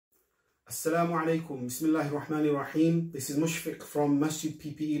Assalamu alaikum, Bismillahir Rahmanir Rahim. This is Mushfiq from Masjid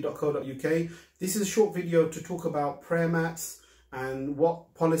PPE.co.uk. This is a short video to talk about prayer mats and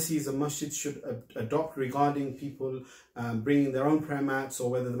what policies a masjid should adopt regarding people bringing their own prayer mats,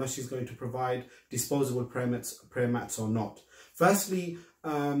 or whether the masjid is going to provide disposable prayer mats or not. Firstly,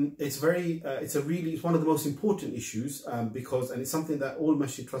 it's one of the most important issues and it's something that all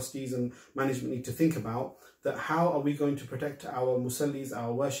masjid trustees and management need to think about, that how are we going to protect our musallis,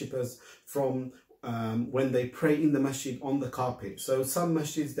 our worshippers, from when they pray in the masjid on the carpet. So some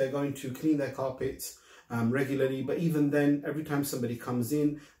masjids, they're going to clean their carpets regularly, but even then, every time somebody comes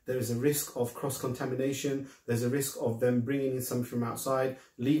in, there is a risk of cross-contamination. There's a risk of them bringing in something from outside,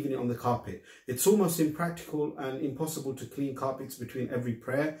 leaving it on the carpet. It's almost impractical and impossible to clean carpets between every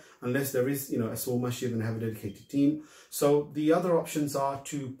prayer unless there is, a small masjid and have a dedicated team. So the other options are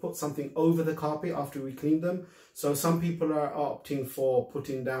to put something over the carpet after we clean them. So some people are opting for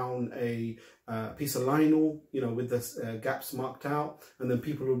putting down a piece of lino, with the gaps marked out, and then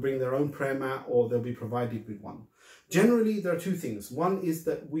people will bring their own prayer mat or they'll be provided with one. Generally, there are two things. One is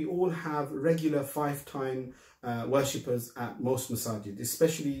that we all have regular 5-time worshippers at most masajid,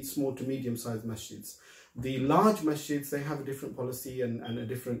 especially small to medium-sized masjids. The large masjids, they have a different policy and a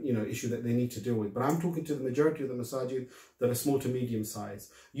different issue that they need to deal with. But I'm talking to the majority of the masajid that are small to medium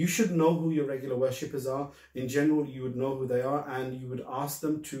size. You should know who your regular worshippers are. In general, you would know who they are, and you would ask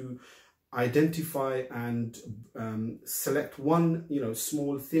them to identify and select one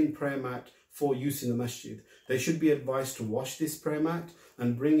small thin prayer mat for use in the masjid. They should be advised to wash this prayer mat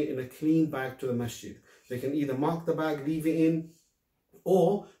and bring it in a clean bag to the masjid. They can either mark the bag, leave it in,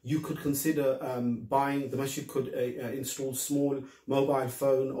 or you could consider buying, the masjid could install small mobile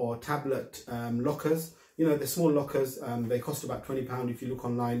phone or tablet lockers. The small lockers, they cost about £20 if you look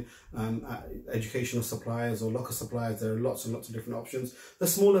online at educational suppliers or locker suppliers. There are lots and lots of different options. The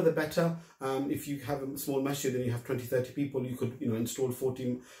smaller the better. If you have a small masjid and you have 20-30 people, you could install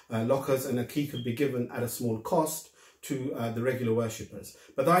 14 lockers, and a key could be given at a small cost to the regular worshippers.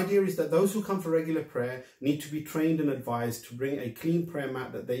 But the idea is that those who come for regular prayer need to be trained and advised to bring a clean prayer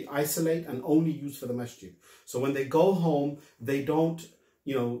mat that they isolate and only use for the masjid. So when they go home, they don't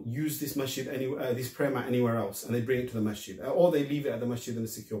use this masjid this prayer mat anywhere else, and they bring it to the masjid, or they leave it at the masjid in a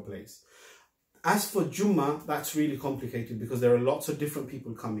secure place. As for Jummah, that's really complicated because there are lots of different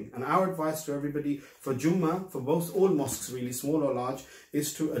people coming. And our advice to everybody for Jummah, for all mosques really, small or large,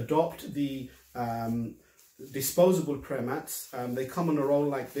 is to adopt the disposable prayer mats. They come on a roll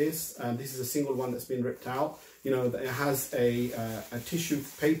like this. This is a single one that's been ripped out. It has a tissue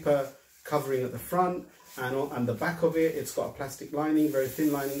paper covering at the front, and on the back of it, it's got a plastic lining, very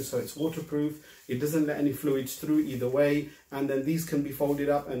thin lining, so it's waterproof. It doesn't let any fluids through either way. And then these can be folded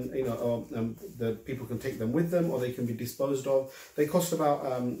up, and the people can take them with them, or they can be disposed of. They cost about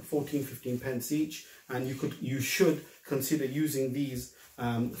 14-15 pence each, and you should consider using these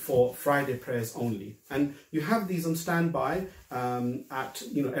for Friday prayers only. And you have these on standby at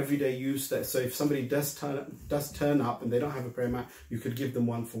everyday use. So if somebody does turn up and they don't have a prayer mat, you could give them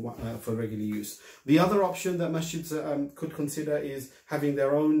one for regular use. The other option that masjids could consider is having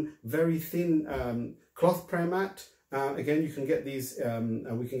their own very thin cloth prayer mat. Again, you can get these,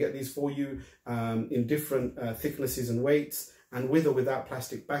 we can get these for you in different thicknesses and weights, and with or without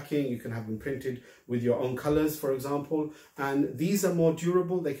plastic backing. You can have them printed with your own colors, for example. And these are more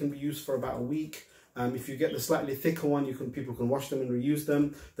durable. They can be used for about a week. If you get the slightly thicker one, people can wash them and reuse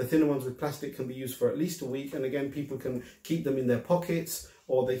them. The thinner ones with plastic can be used for at least a week. And again, people can keep them in their pockets,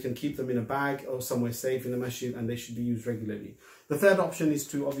 or they can keep them in a bag or somewhere safe in the masjid, and they should be used regularly. The third option is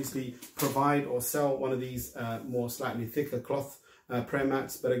to obviously provide or sell one of these more slightly thicker cloth prayer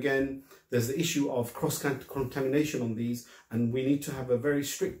mats. But again, there's the issue of cross-contamination on these, and we need to have a very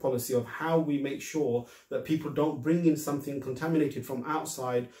strict policy of how we make sure that people don't bring in something contaminated from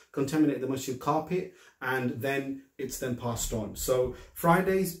outside, contaminate the masjid carpet, and then it's then passed on. So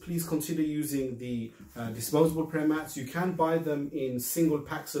Fridays, please consider using the disposable prayer mats. You can buy them in single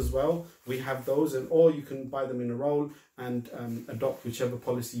packs as well. We have those, or you can buy them in a roll and adopt whichever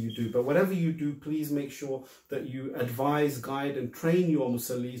policy you do. But whatever you do, please make sure that you advise, guide and train your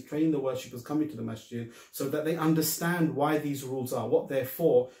musallis, train the worshippers coming to the masjid, so that they understand why these rules are, what they're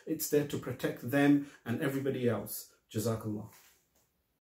for. It's there to protect them and everybody else. Jazakallah.